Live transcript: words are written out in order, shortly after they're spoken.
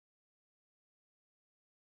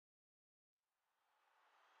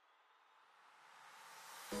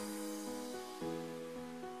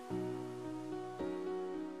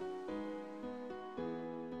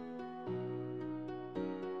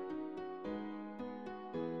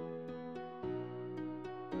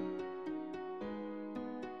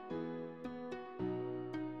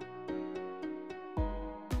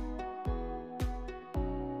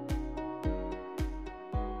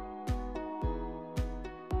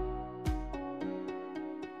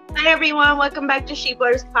Hi everyone, welcome back to She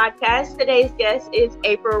Blurs Podcast. Today's guest is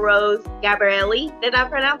April Rose Gabrielli. Did I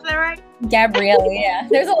pronounce that right? Gabrielle, yeah.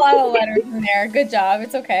 There's a lot of letters in there. Good job.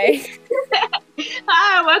 It's okay.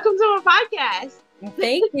 Hi, welcome to our podcast.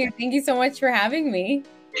 Thank you. Thank you so much for having me.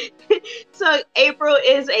 So April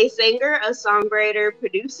is a singer, a songwriter,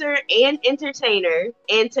 producer, and entertainer.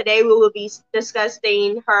 And today we will be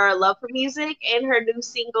discussing her love for music and her new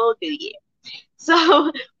single, Do You.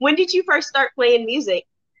 So when did you first start playing music?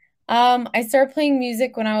 I started playing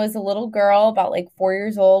music when I was a little girl, about like 4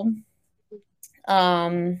 years old.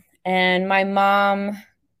 And my mom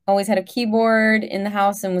always had a keyboard in the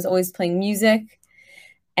house and was always playing music.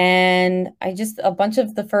 And a bunch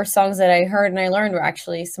of the first songs that I heard and I learned were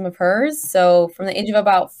actually some of hers. So from the age of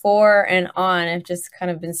about 4 and on, I've just kind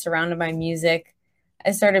of been surrounded by music.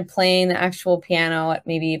 I started playing the actual piano at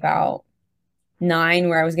maybe about 9,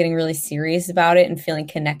 where I was getting really serious about it and feeling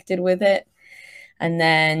connected with it. And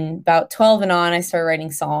then about 12 and on, I started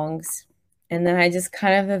writing songs. And then I just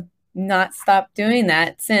kind of have not stopped doing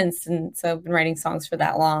that since. And so I've been writing songs for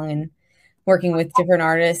that long and working with different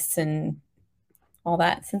artists and all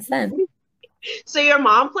that since then. So your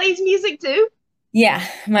mom plays music too? Yeah,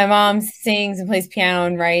 my mom sings and plays piano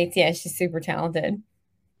and writes. Yeah, she's super talented.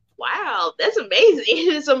 Wow, that's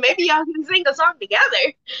amazing. So maybe y'all can sing a song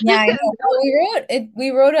together. Yeah, I know.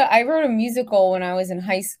 I wrote a musical when I was in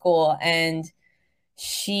high school, and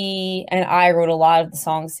she and I wrote a lot of the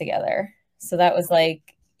songs together. So that was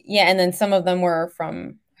like, yeah, and then some of them were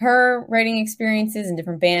from her writing experiences in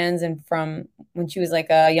different bands and from when she was like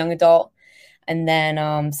a young adult. And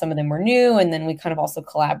then some of them were new, and then we kind of also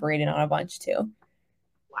collaborated on a bunch too.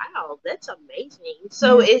 Wow, that's amazing.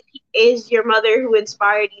 So is your mother who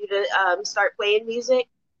inspired you to start playing music?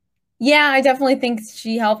 Yeah, I definitely think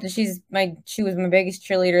she helped. She was my biggest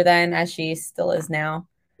cheerleader then, as she still is now.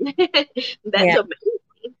 That's Yeah.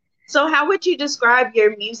 amazing. So how would you describe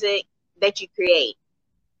your music that you create?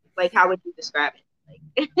 Like how would you describe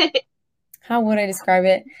it? Like How would I describe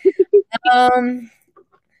it? Um,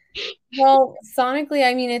 well, sonically,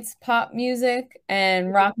 I mean, it's pop music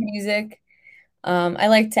and rock music. I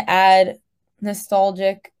like to add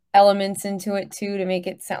nostalgic elements into it too to make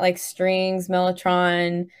it sound like strings,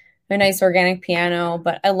 mellotron, a nice organic piano.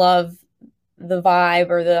 But I love the vibe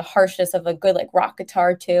or the harshness of a good like rock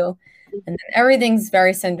guitar too. And then everything's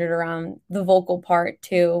very centered around the vocal part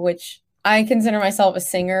too, which I consider myself a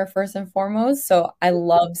singer first and foremost. So I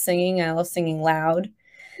love singing. I love singing loud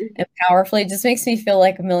and powerfully. It just makes me feel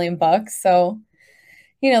like $1,000,000. So,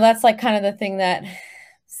 that's like kind of the thing that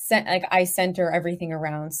like I center everything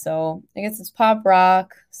around. So I guess it's pop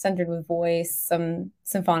rock centered with voice, some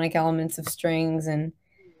symphonic elements of strings, and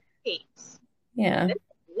Thanks. yeah. That's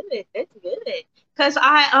good. That's good. Cause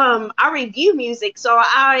I review music, so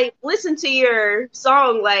I listen to your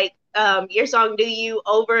song your song Do You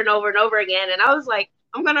over and over and over again, and I was like,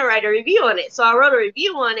 I'm gonna write a review on it. So I wrote a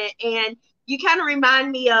review on it, and you kind of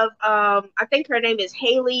remind me of I think her name is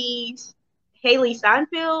Haley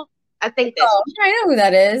Steinfeld. I think that's Oh, I know who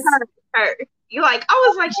that is. her. You're like, I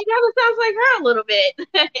was like, she kind of sounds like her a little bit.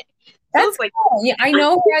 So That's it's like, cool. Yeah, I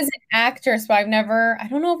know her as an actress, but I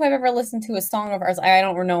don't know if I've ever listened to a song of hers. I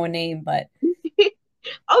don't know a name, but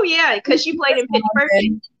oh yeah, because she played in Pitch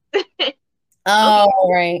Perfect. oh,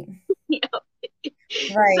 right.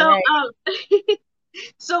 Right, So, right.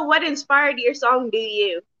 so what inspired your song "Do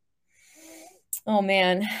You"? Oh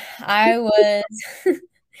man, I was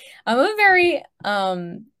I'm a very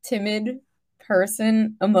timid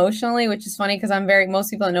person emotionally, which is funny because most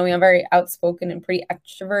people that know me, I'm very outspoken and pretty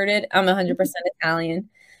extroverted. I'm 100% Italian.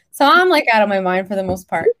 So I'm like out of my mind for the most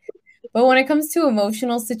part. But when it comes to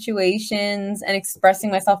emotional situations and expressing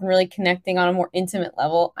myself and really connecting on a more intimate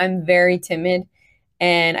level, I'm very timid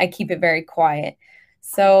and I keep it very quiet.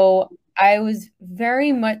 So I was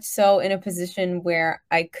very much so in a position where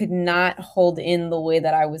I could not hold in the way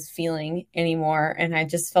that I was feeling anymore. And I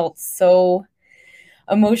just felt so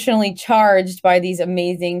emotionally charged by these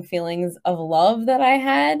amazing feelings of love that I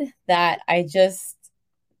had that I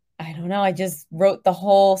don't know, I just wrote the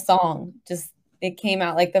whole song. Just it came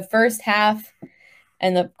out like the first half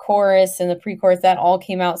and the chorus and the pre-chorus, that all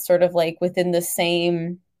came out sort of like within the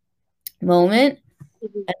same moment.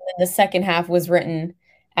 And then the second half was written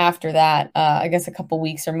after that, I guess a couple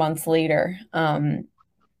weeks or months later,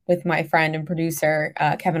 with my friend and producer,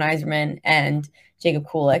 Kevin Eiserman and Jacob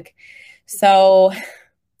Kulik. So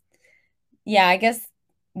yeah, I guess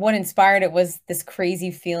what inspired it was this crazy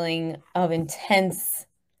feeling of intense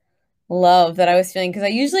love that I was feeling, because I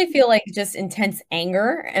usually feel like just intense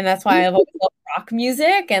anger, and that's why I've always loved rock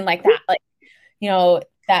music and like that,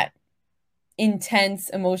 that intense,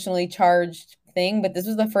 emotionally charged thing, but this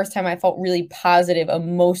was the first time I felt really positive,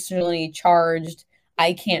 emotionally charged.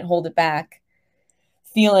 I can't hold it back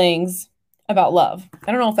feelings about love.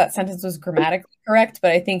 I don't know if that sentence was grammatically correct,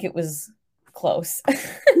 but I think it was close.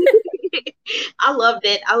 I loved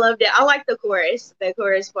it. I loved it. I like the chorus. The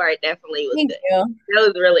chorus part definitely was Thank good. you. That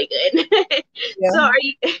was really good. Yeah. So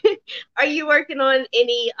are you working on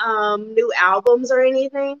any new albums or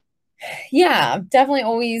anything? Yeah, definitely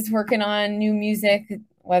always working on new music,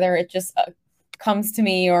 whether it just comes to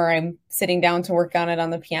me or I'm sitting down to work on it on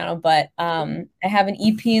the piano. But I have an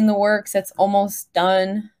EP in the works that's almost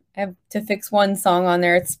done. I have to fix one song on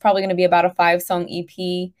there. It's probably going to be about a 5-song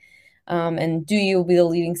EP. And Do You will be the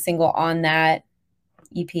leading single on that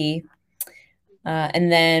EP.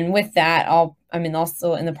 And then with that, I'm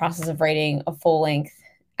also in the process of writing a full-length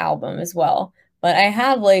album as well. But I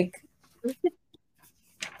have like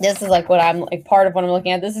this is like what I'm like part of what I'm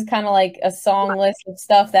looking at. This is kind of like a song list of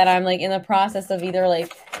stuff that I'm like in the process of either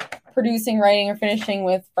like producing, writing, or finishing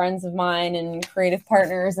with friends of mine and creative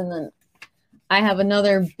partners. And then I have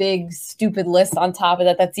another big stupid list on top of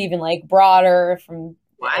that that's even like broader from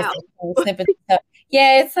Wow. snippets.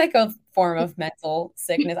 Yeah, it's like a form of mental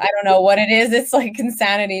sickness. I don't know what it is. It's like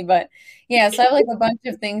insanity, but yeah. So I have like a bunch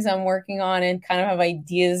of things I'm working on and kind of have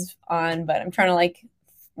ideas on, but I'm trying to like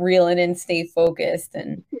reel it in, stay focused,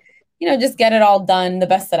 and just get it all done the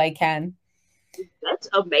best that I can. That's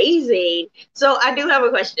amazing. So I do have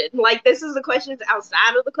a question. Like this is the questions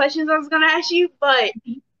outside of the questions I was gonna ask you, but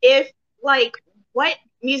if like what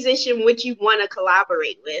musician would you want to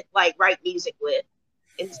collaborate with, like write music with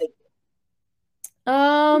and sing?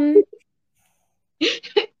 Um,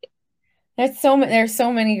 there's so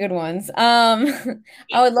many good ones. I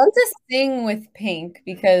would love to sing with Pink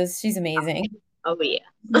because she's amazing. Oh yeah.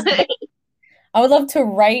 I would love to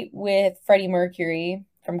write with Freddie Mercury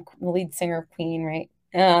from the lead singer of Queen, right?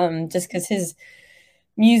 Just because his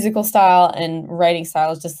musical style and writing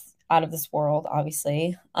style is just out of this world,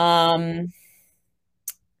 obviously.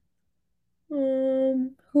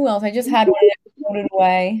 Who else? I just had one that floated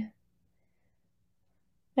away.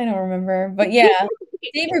 I don't remember, but yeah,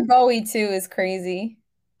 David Bowie too is crazy.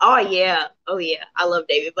 Oh yeah. Oh yeah. I love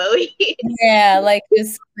David Bowie. Yeah, like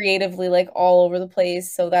just creatively, like all over the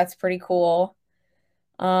place. So that's pretty cool.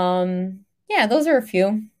 Yeah, those are a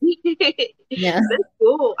few. Yeah. That's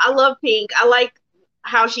cool. I love Pink. I like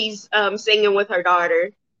how she's singing with her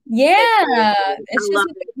daughter. Yeah. I And she's love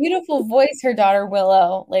got a it. beautiful voice, her daughter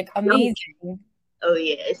Willow. Like Oh, amazing. oh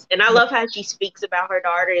yes. And I love how she speaks about her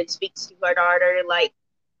daughter and speaks to her daughter. Like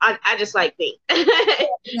I just like Pink.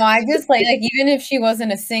 No, I just like even if she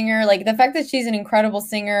wasn't a singer, like the fact that she's an incredible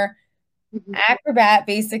singer, acrobat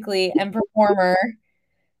basically, and performer,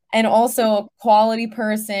 and also a quality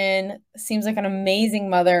person, seems like an amazing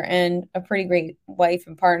mother and a pretty great wife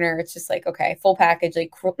and partner. It's just like, okay, full package, like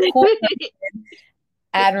cool,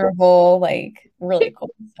 admirable, like really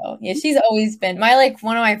cool. So yeah, she's always been my like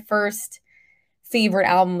one of my first favorite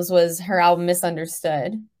albums was her album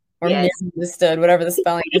Misunderstood or Yes. Misunderstood, whatever the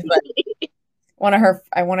spelling is, but one of her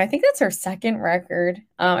I think that's her second record.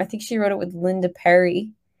 I think she wrote it with Linda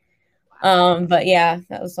Perry. But yeah,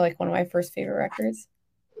 that was like one of my first favorite records.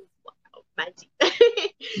 So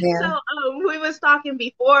Yeah. we was talking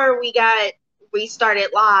before we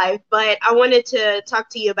started live, but I wanted to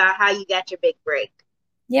talk to you about how you got your big break.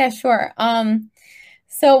 Yeah, sure.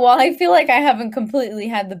 So while I feel like I haven't completely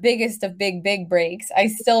had the biggest of big breaks, I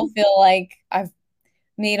still feel like I've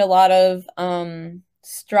made a lot of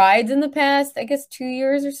strides in the past, I guess 2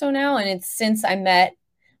 years or so now. And it's since I met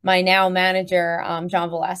my now manager, John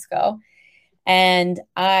Velasco. And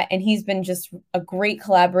he's been just a great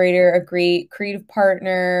collaborator, a great creative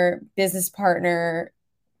partner, business partner,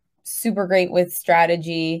 super great with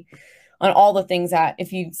strategy on all the things that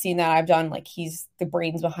if you've seen that I've done, like he's the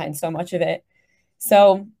brains behind so much of it.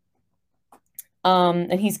 So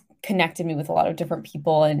and he's connected me with a lot of different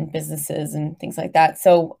people and businesses and things like that.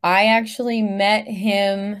 So I actually met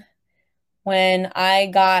him when I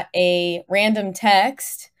got a random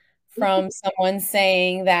text from someone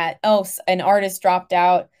saying that, oh, an artist dropped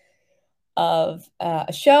out of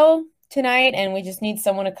a show tonight and we just need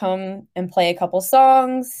someone to come and play a couple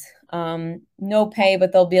songs. No pay,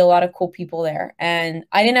 but there'll be a lot of cool people there. And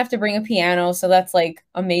I didn't have to bring a piano, so that's like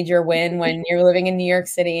a major win when you're living in New York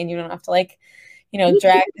City and you don't have to like,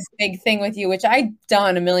 drag this big thing with you, which I've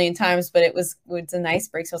done a million times, but it's a nice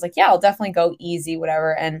break. So I was like, yeah, I'll definitely go easy,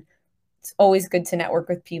 whatever. And it's always good to network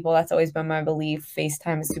with people. That's always been my belief.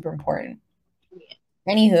 FaceTime is super important.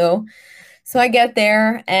 Anywho, so I get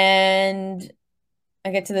there and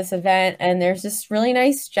I get to this event and there's this really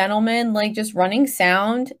nice gentleman like just running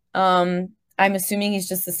sound. I'm assuming he's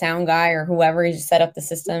just the sound guy or whoever. He just set up the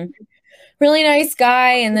system. Really nice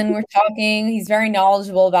guy. And then we're talking. He's very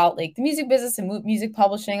knowledgeable about like the music business and music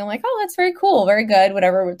publishing. I'm like, oh, that's very cool. Very good.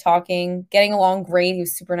 Whatever. We're talking, getting along great. He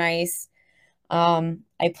was super nice.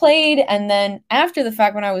 I played. And then after the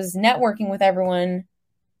fact, when I was networking with everyone,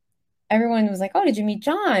 everyone was like, oh, did you meet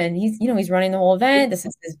John? He's, he's running the whole event. This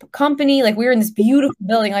is his company. Like we were in this beautiful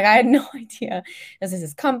building. Like I had no idea this is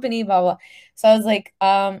his company, blah, blah. So I was like,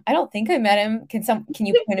 I don't think I met him. Can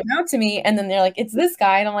you point him out to me? And then they're like, it's this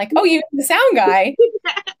guy. And I'm like, oh, you're the sound guy.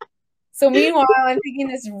 So meanwhile, I'm thinking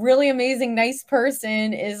this really amazing, nice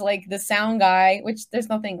person is like the sound guy, which there's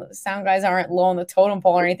nothing, sound guys aren't low on the totem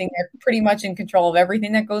pole or anything. They're pretty much in control of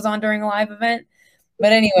everything that goes on during a live event.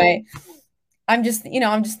 But anyway, I'm just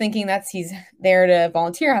thinking he's there to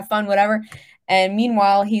volunteer, have fun, whatever. And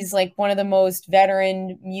meanwhile, he's like one of the most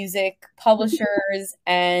veteran music publishers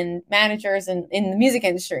and managers in the music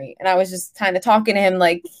industry. And I was just kind of talking to him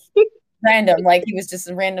like random, like he was just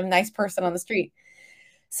a random nice person on the street.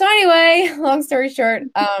 So anyway, long story short,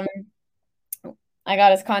 I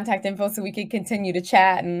got his contact info so we could continue to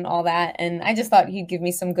chat and all that. And I just thought he'd give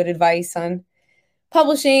me some good advice on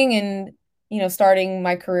publishing and, starting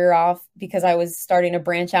my career off because I was starting to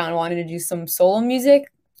branch out and wanted to do some solo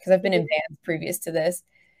music because I've been in bands previous to this.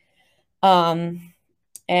 And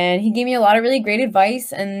he gave me a lot of really great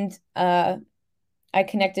advice, and I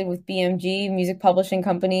connected with BMG Music Publishing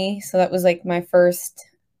Company. So that was like my first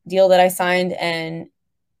deal that I signed, and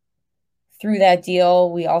through that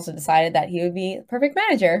deal, we also decided that he would be a perfect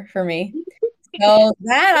manager for me. So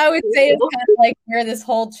that I would say is kind of like where this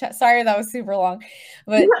whole sorry, that was super long,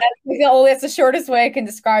 but that's the shortest way I can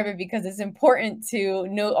describe it because it's important to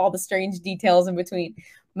note all the strange details in between.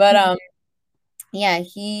 But yeah,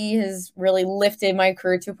 he has really lifted my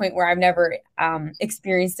career to a point where I've never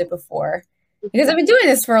experienced it before because I've been doing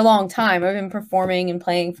this for a long time. I've been performing and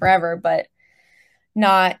playing forever, but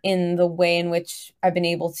not in the way in which I've been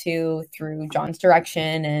able to through John's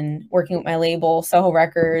direction and working with my label, Soho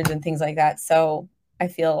Records, and things like that. So I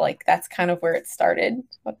feel like that's kind of where it started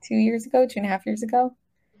about 2 years ago, 2.5 years ago.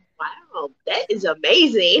 Wow, that is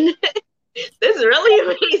amazing. This is really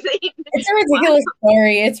amazing. It's a ridiculous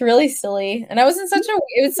story. It's really silly. And it was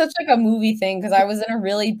such like a movie thing because I was in a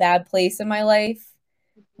really bad place in my life,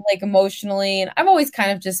 like emotionally. And I've always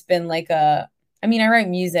kind of just been like I write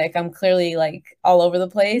music. I'm clearly like all over the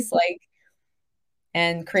place, like,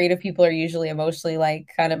 and creative people are usually emotionally like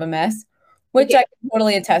kind of a mess, which I can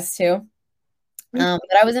totally attest to. But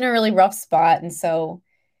I was in a really rough spot. And so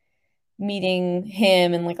meeting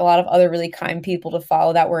him and like a lot of other really kind people to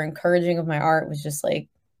follow that were encouraging of my art was just like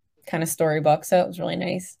kind of storybook. So it was really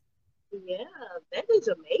nice. Yeah, that is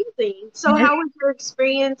amazing. So how was your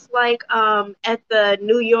experience like at the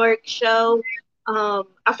New York show?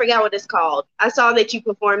 I forgot what it's called. I saw that you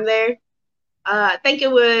performed there. I think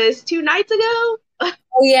it was 2 nights ago. Oh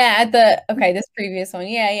yeah, this previous one.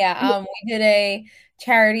 Yeah. We did a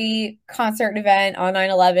charity concert event on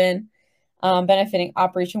 9/11, benefiting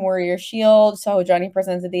Operation Warrior Shield. So Johnny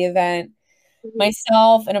presented the event.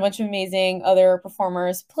 Myself and a bunch of amazing other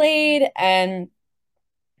performers played, and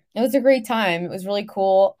it was a great time. It was really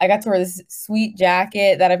cool. I got to wear this sweet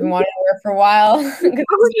jacket that I've been wanting to wear for a while.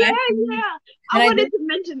 Oh yeah. I wanted to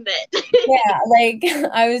mention that. Yeah, like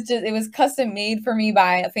it was custom made for me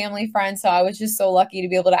by a family friend. So I was just so lucky to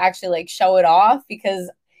be able to actually like show it off because,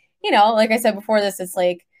 like I said before this, it's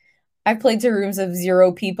like I've played to rooms of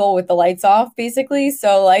 0 people with the lights off, basically.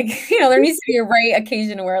 So like, there needs to be a right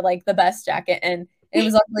occasion to wear like the best jacket. And it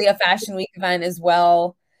was luckily a Fashion Week event as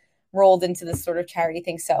well, rolled into this sort of charity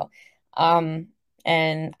thing. So, and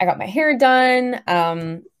I got my hair done.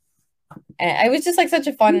 And it was just like such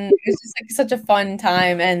a fun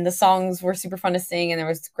time. And the songs were super fun to sing and there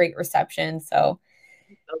was great reception. So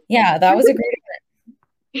yeah, that was a great event.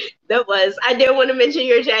 That was. I did want to mention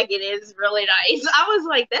your jacket is really nice. I was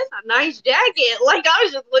like, that's a nice jacket. Like I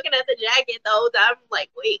was just looking at the jacket the whole time. I'm like,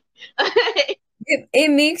 wait.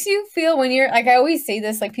 It makes you feel when you're like, I always say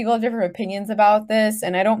this, like people have different opinions about this,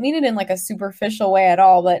 and I don't mean it in like a superficial way at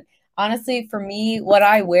all, but honestly, for me, what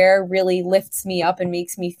I wear really lifts me up and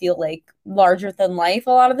makes me feel like larger than life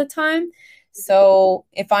a lot of the time. So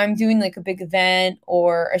if I'm doing like a big event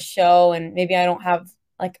or a show and maybe I don't have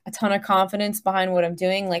like a ton of confidence behind what I'm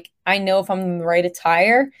doing, like I know if I'm in the right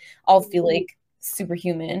attire, I'll feel like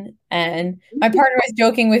superhuman. And my partner was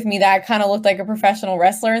joking with me that I kind of looked like a professional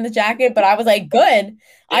wrestler in the jacket, but I was like, good.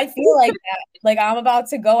 I feel like that. Like I'm about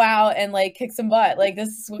to go out and like kick some butt. Like this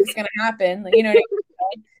is what's gonna happen. Like, you know what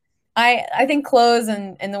I mean? I think clothes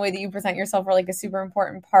and the way that you present yourself are like a super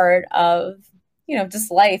important part of,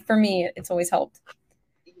 just life. For me, it's always helped.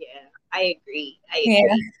 Yeah, I agree. I Yeah.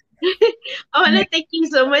 agree. I want to thank you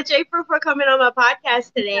so much, April, for coming on my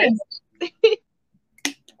podcast today.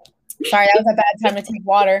 Sorry, that was a bad time to take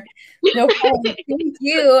water. No problem. Thank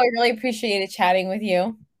you. I really appreciated chatting with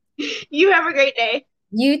you. You have a great day.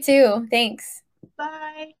 You too. Thanks.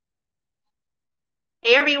 Bye.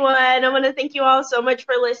 Hey everyone, I want to thank you all so much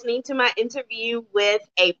for listening to my interview with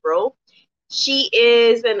April. She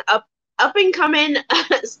is an up and coming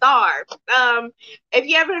star. If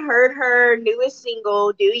you haven't heard her newest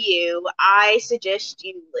single, "Do You," I suggest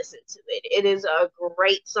you listen to it. It is a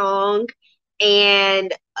great song,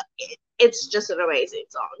 and it's just an amazing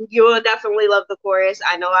song. You will definitely love the chorus.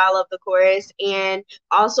 I know I love the chorus, and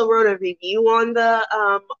also wrote a review on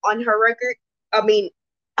her record. I mean,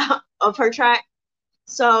 of her track.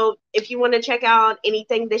 So if you want to check out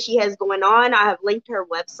anything that she has going on, I have linked her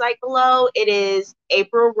website below. It is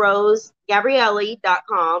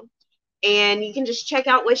aprilrosegabrielli.com. And you can just check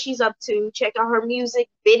out what she's up to. Check out her music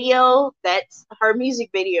video. Her music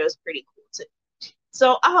video is pretty cool too.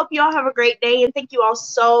 So I hope you all have a great day, and thank you all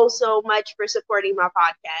so, so much for supporting my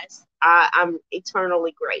podcast. I'm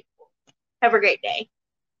eternally grateful. Have a great day.